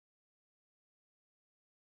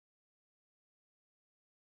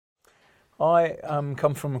I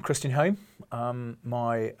come from a Christian home.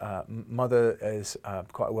 My mother is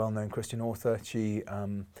quite a well-known Christian author. She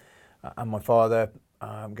and my father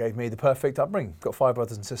gave me the perfect upbringing. Got 5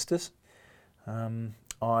 brothers and sisters.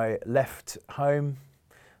 I left home,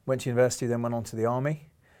 went to university, then went on to the army.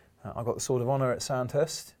 I got the Sword of Honour at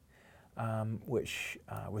Sandhurst, which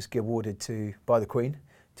was awarded by the Queen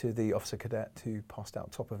to the officer cadet who passed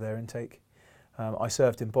out top of their intake. I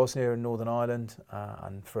served in Bosnia and Northern Ireland,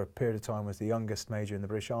 and for a period of time was the youngest major in the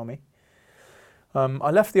British Army. I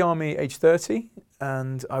left the army aged 30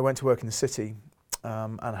 and I went to work in the city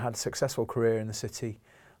and had a successful career in the city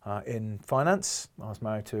in finance. I was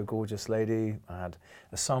married to a gorgeous lady. I had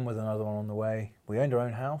a son with another one on the way. We owned our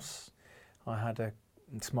own house. I had a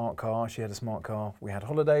smart car, she had a smart car. We had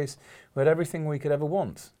holidays. We had everything we could ever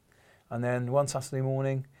want. And then one Saturday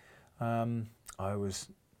morning, I was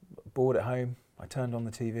bored at home. I turned on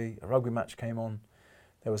the TV, a rugby match came on.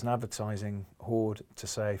 There was an advertising horde to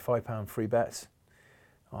say £5 free bet.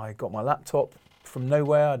 I got my laptop from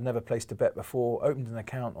nowhere. I'd never placed a bet before, opened an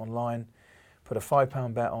account online, put a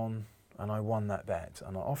 £5 bet on, and I won that bet.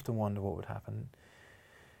 And I often wonder what would happen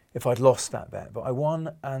if I'd lost that bet. But I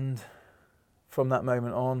won, and from that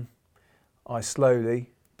moment on, I slowly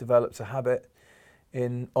developed a habit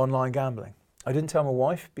in online gambling. I didn't tell my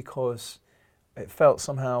wife because it felt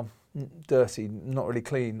somehow dirty, not really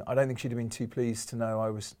clean. I don't think she'd have been too pleased to know I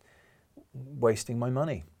was wasting my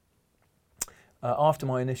money. After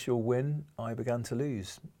my initial win, I began to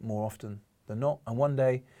lose more often than not. And one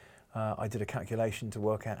day, I did a calculation to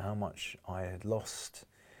work out how much I had lost.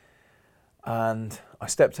 And I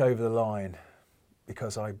stepped over the line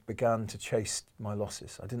because I began to chase my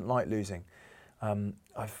losses. I didn't like losing.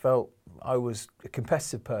 I felt I was a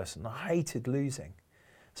competitive person. I hated losing.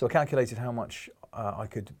 So I calculated how much I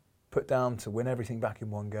could put down to win everything back in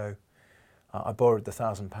one go. I borrowed the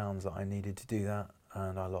 £1,000 that I needed to do that,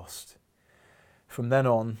 and I lost. From then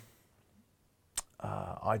on,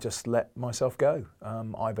 I just let myself go.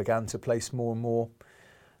 I began to place more and more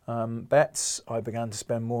bets. I began to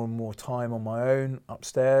spend more and more time on my own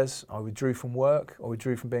upstairs. I withdrew from work. I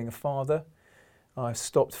withdrew from being a father. I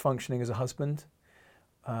stopped functioning as a husband.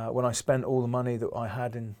 When I spent all the money that I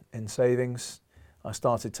had in savings, I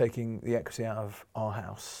started taking the equity out of our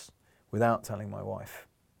house without telling my wife.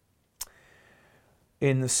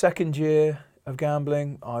 In the second year of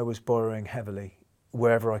gambling, I was borrowing heavily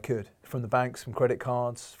wherever I could, from the banks, from credit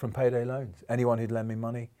cards, from payday loans, anyone who'd lend me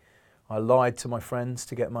money. I lied to my friends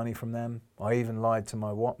to get money from them. I even lied to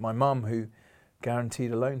my mum, who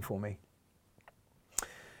guaranteed a loan for me.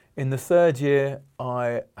 In the third year,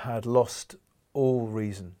 I had lost all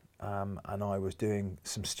reason, and I was doing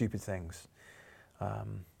some stupid things.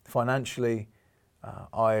 Financially,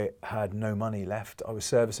 I had no money left. I was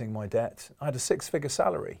servicing my debt. I had a 6-figure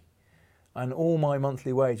salary, and all my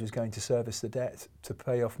monthly wage was going to service the debt to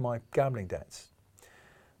pay off my gambling debts.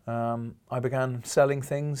 I began selling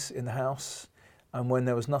things in the house, and when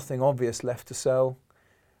there was nothing obvious left to sell,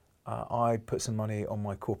 I put some money on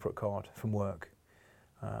my corporate card from work.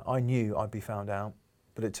 I knew I'd be found out,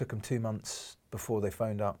 but it took them 2 months before they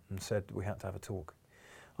phoned up and said we had to have a talk.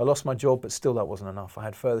 I lost my job, but still that wasn't enough. I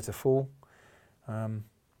had further to fall.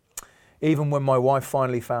 Even when my wife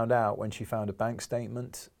finally found out, when she found a bank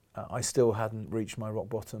statement, I still hadn't reached my rock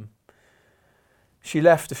bottom. She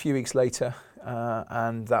left a few weeks later,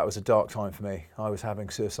 and that was a dark time for me. I was having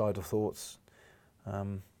suicidal thoughts.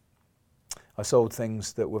 I sold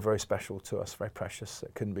things that were very special to us, very precious,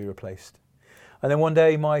 that couldn't be replaced. And then one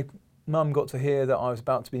day my mum got to hear that I was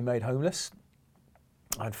about to be made homeless.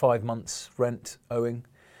 I had 5 months rent owing,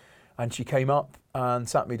 and she came up and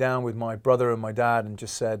sat me down with my brother and my dad and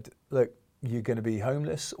just said, look, you're going to be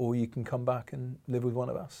homeless, or you can come back and live with one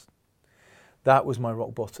of us. That was my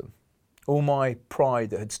rock bottom. All my pride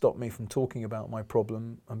that had stopped me from talking about my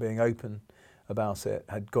problem and being open about it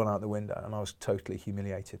had gone out the window, and I was totally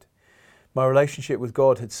humiliated. My relationship with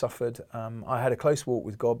God had suffered. I had a close walk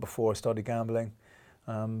with God before I started gambling,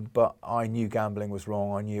 but I knew gambling was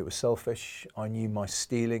wrong. I knew it was selfish. I knew my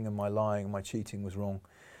stealing and my lying and my cheating was wrong.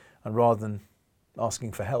 And rather than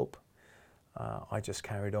asking for help, I just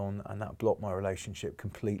carried on, and that blocked my relationship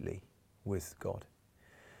completely with God.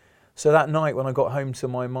 So that night when I got home to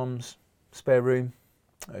my mum's spare room,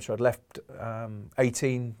 which I'd left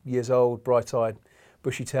 18 years old, bright-eyed,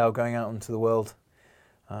 bushy-tailed, going out into the world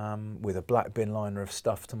with a black bin liner of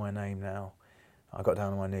stuff to my name now, I got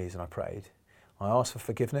down on my knees and I prayed. I asked for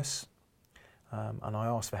forgiveness, and I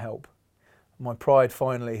asked for help. My pride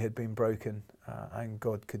finally had been broken, and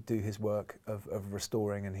God could do his work of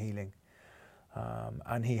restoring and healing.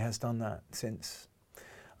 And he has done that since.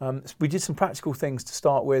 We did some practical things to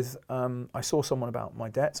start with. I saw someone about my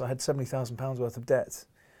debts. I had £70,000 worth of debt.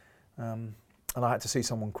 And I had to see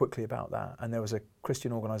someone quickly about that. And there was a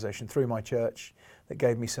Christian organisation through my church that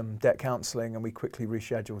gave me some debt counselling, and we quickly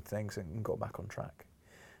rescheduled things and got back on track.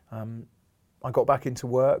 I got back into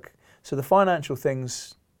work. So the financial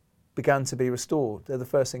things began to be restored. They're the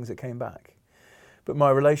first things that came back. But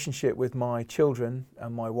my relationship with my children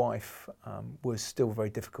and my wife was still very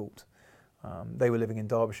difficult. They were living in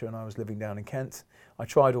Derbyshire and I was living down in Kent. I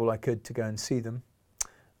tried all I could to go and see them,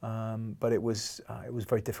 but it was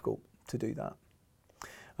very difficult to do that.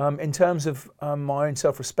 In terms of my own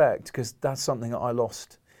self-respect, because that's something that I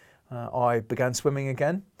lost, I began swimming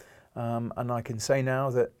again, and I can say now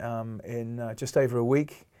that in just over a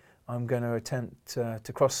week I'm going to attempt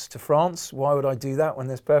to cross to France. Why would I do that when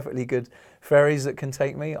there's perfectly good ferries that can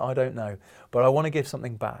take me? I don't know, but I want to give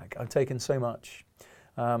something back. I've taken so much.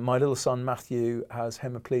 My little son Matthew has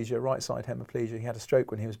hemiplegia, right side hemiplegia. He had a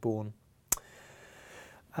stroke when he was born.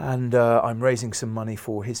 And I'm raising some money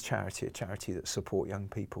for his charity, a charity that support young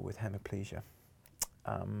people with hemiplegia,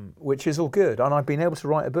 which is all good. And I've been able to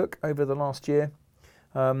write a book over the last year.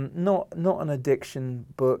 Not an addiction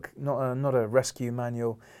book, not a rescue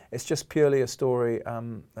manual. It's just purely a story.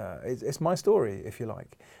 It's my story, if you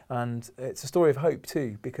like. And it's a story of hope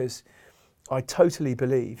too, because I totally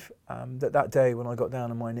believe that day when I got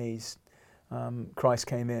down on my knees, Christ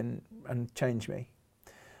came in and changed me.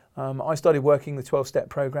 I started working the 12-step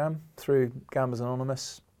program through Gamblers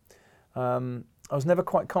Anonymous. I was never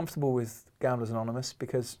quite comfortable with Gamblers Anonymous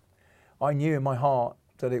because I knew in my heart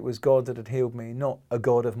that it was God that had healed me, not a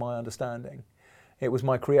God of my understanding. It was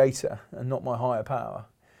my creator and not my higher power.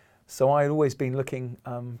 So I had always been looking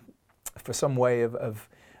for some way of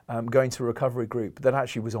going to a recovery group that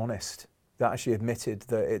actually was honest, that actually admitted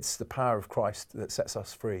that it's the power of Christ that sets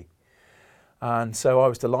us free. And so I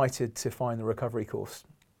was delighted to find the recovery course.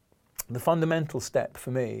 The fundamental step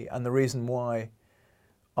for me, and the reason why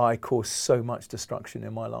I caused so much destruction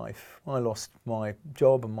in my life, I lost my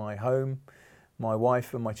job and my home, my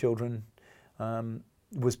wife and my children,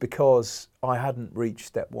 was because I hadn't reached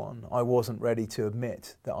step one. I wasn't ready to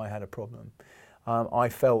admit that I had a problem. I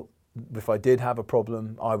felt if I did have a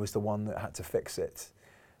problem, I was the one that had to fix it.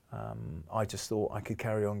 I just thought I could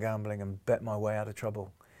carry on gambling and bet my way out of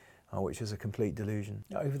trouble, which is a complete delusion.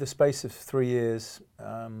 Over the space of 3 years,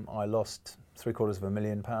 I lost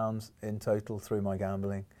 £750,000 in total through my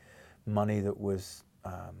gambling. Money that was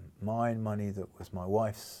mine, money that was my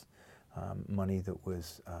wife's, money that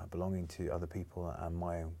was belonging to other people and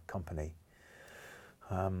my own company.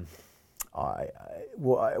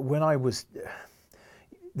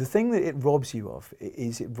 The thing that it robs you of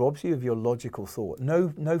is it robs you of your logical thought.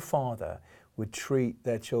 No father would treat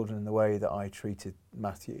their children in the way that I treated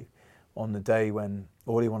Matthew on the day when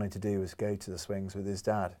all he wanted to do was go to the swings with his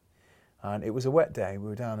dad. And it was a wet day. We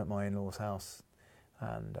were down at my in-laws' house,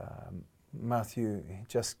 and Matthew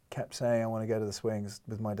just kept saying, I want to go to the swings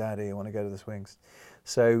with my daddy, I want to go to the swings.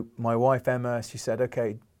 So my wife Emma, she said,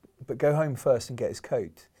 okay, but go home first and get his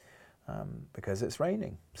coat, because it's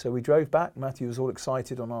raining. So we drove back. Matthew was all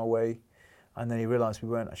excited on our way, and then he realised we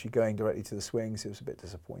weren't actually going directly to the swings. He was a bit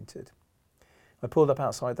disappointed. I pulled up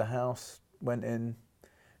outside the house, went in,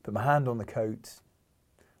 put my hand on the coat,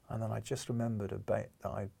 and then I just remembered a bet that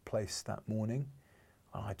I placed that morning.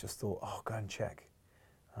 And I just thought, oh, go and check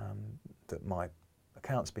that my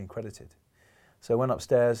account's been credited. So I went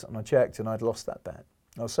upstairs and I checked, and I'd lost that bet.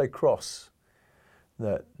 I was so cross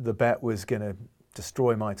that the bet was going to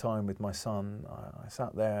destroy my time with my son. I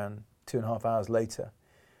sat there, and 2.5 hours later,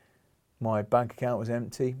 my bank account was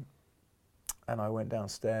empty. And I went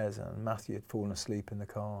downstairs, and Matthew had fallen asleep in the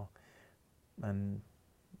car, and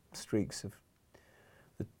streaks of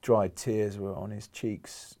the dried tears were on his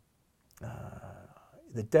cheeks.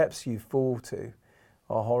 The depths you fall to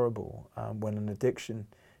are horrible when an addiction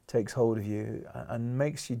takes hold of you and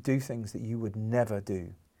makes you do things that you would never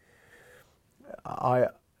do.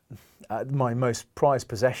 My most prized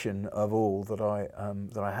possession of all that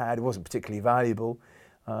I had, it wasn't particularly valuable,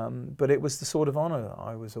 but it was the sword of honour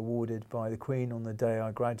I was awarded by the Queen on the day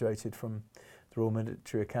I graduated from the Royal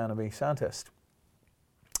Military Academy Sandhurst.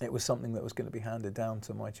 It was something that was going to be handed down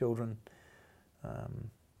to my children.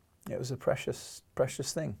 It was a precious,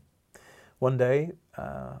 precious thing. One day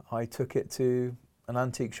I took it to an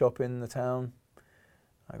antique shop in the town.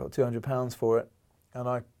 I got £200 for it, and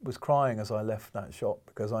I was crying as I left that shop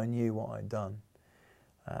because I knew what I'd done.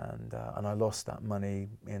 And I lost that money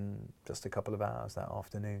in just a couple of hours that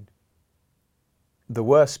afternoon. The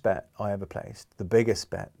worst bet I ever placed, the biggest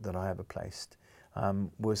bet that I ever placed,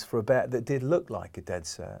 was for a bet that did look like a dead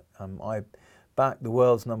cert. I back, the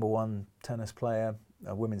world's #1 tennis player,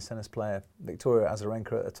 a women's tennis player, Victoria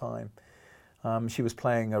Azarenka at the time. She was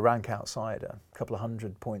playing a rank outsider, a couple of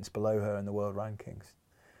 100 points below her in the world rankings.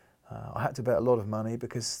 I had to bet a lot of money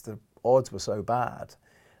because the odds were so bad.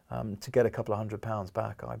 To get a couple of £100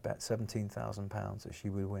 back, I bet £17,000 that she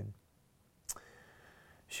would win.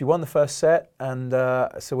 She won the first set, and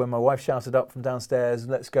so when my wife shouted up from downstairs,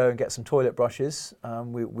 "Let's go and get some toilet brushes,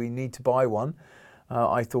 we need to buy one,"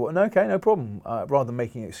 I thought, okay, no problem. Rather than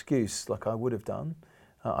making an excuse like I would have done,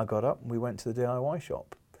 I got up and we went to the DIY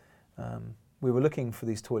shop. We were looking for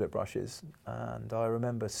these toilet brushes, and I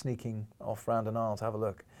remember sneaking off round an aisle to have a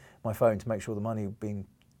look at my phone to make sure the money being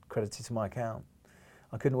credited to my account.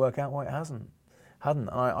 I couldn't work out why it hadn't.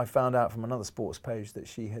 I found out from another sports page that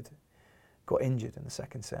she had got injured in the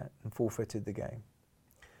second set and forfeited the game.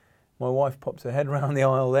 My wife popped her head round the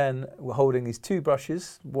aisle then, holding these two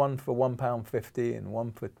brushes, one for £1.50 and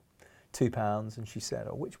one for £2, and she said,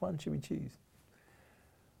 "Oh, which one should we choose?"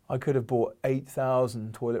 I could have bought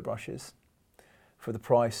 8,000 toilet brushes for the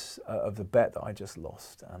price of the bet that I just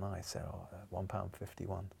lost, and I said, "Oh,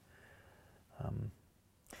 £1.51."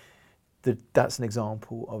 That's an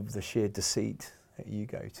example of the sheer deceit that you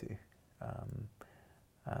go to,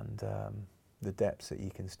 and the depths that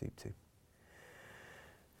you can stoop to.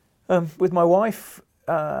 With my wife,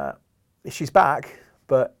 she's back,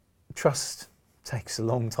 but trust takes a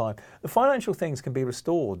long time. The financial things can be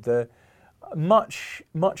restored. Much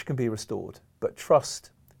can be restored, but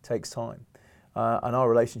trust takes time. And our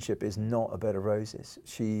relationship is not a bed of roses.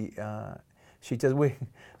 She does.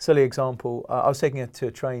 Silly example. I was taking her to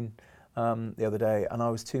a train the other day, and I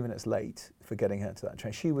was 2 minutes late for getting her to that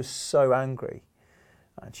train. She was so angry,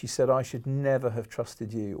 and she said, "I should never have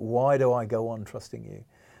trusted you. Why do I go on trusting you?"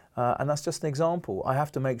 And that's just an example. I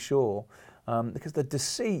have to make sure, because the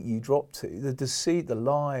deceit you drop to, the deceit, the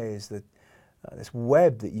lies, this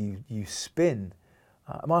web that you spin,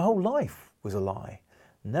 my whole life was a lie.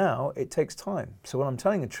 Now it takes time. So when I'm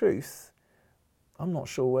telling the truth, I'm not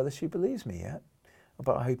sure whether she believes me yet,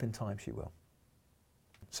 but I hope in time she will.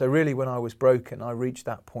 So really, when I was broken, I reached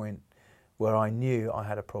that point where I knew I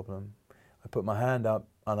had a problem. I put my hand up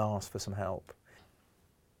and asked for some help.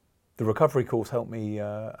 The recovery course helped me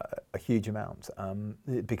a huge amount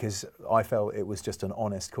because I felt it was just an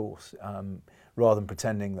honest course. Rather than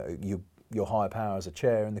pretending that your higher power is a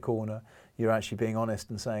chair in the corner, you're actually being honest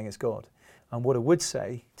and saying it's God. And what I would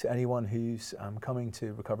say to anyone who's coming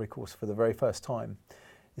to recovery course for the very first time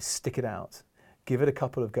is stick it out. Give it a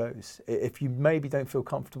couple of goes. If you maybe don't feel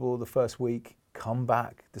comfortable the first week, come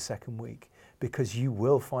back the second week, because you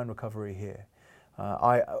will find recovery here.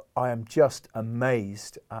 I am just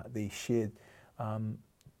amazed at the sheer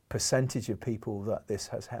percentage of people that this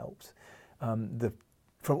has helped.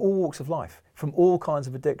 From all walks of life, from all kinds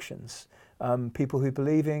of addictions, people who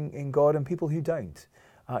believe in God and people who don't.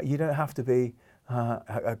 You don't have to be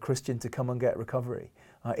a Christian to come and get recovery.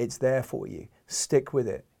 It's there for you. Stick with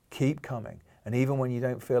it. Keep coming. And even when you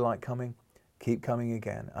don't feel like coming, keep coming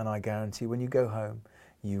again. And I guarantee when you go home,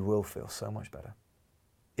 you will feel so much better.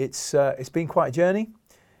 It's been quite a journey.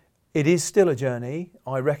 It is still a journey.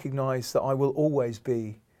 I recognise that I will always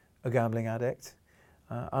be a gambling addict,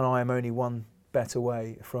 and I am only one bet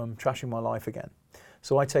away from trashing my life again.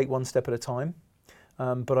 So I take one step at a time,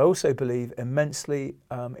 but I also believe immensely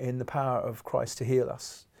in the power of Christ to heal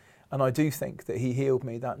us. And I do think that he healed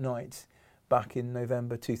me that night back in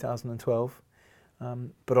November 2012,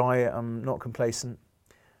 but I am not complacent.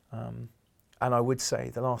 And I would say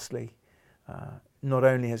that lastly, not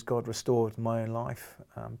only has God restored my own life,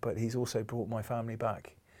 but he's also brought my family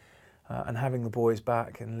back. And having the boys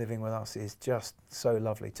back and living with us is just so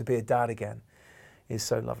lovely. To be a dad again is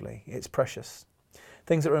so lovely. It's precious.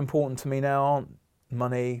 Things that are important to me now aren't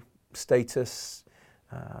money, status,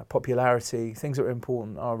 popularity. Things that are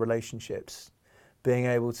important are relationships. Being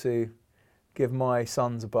able to give my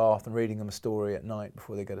sons a bath and reading them a story at night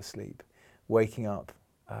before they go to sleep. Waking up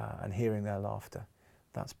and hearing their laughter.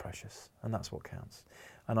 That's precious, and that's what counts.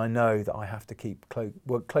 And I know that I have to keep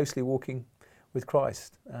closely walking with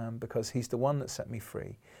Christ because he's the one that set me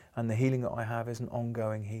free, and the healing that I have is an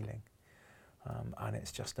ongoing healing. And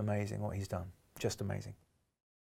it's just amazing what he's done, just amazing.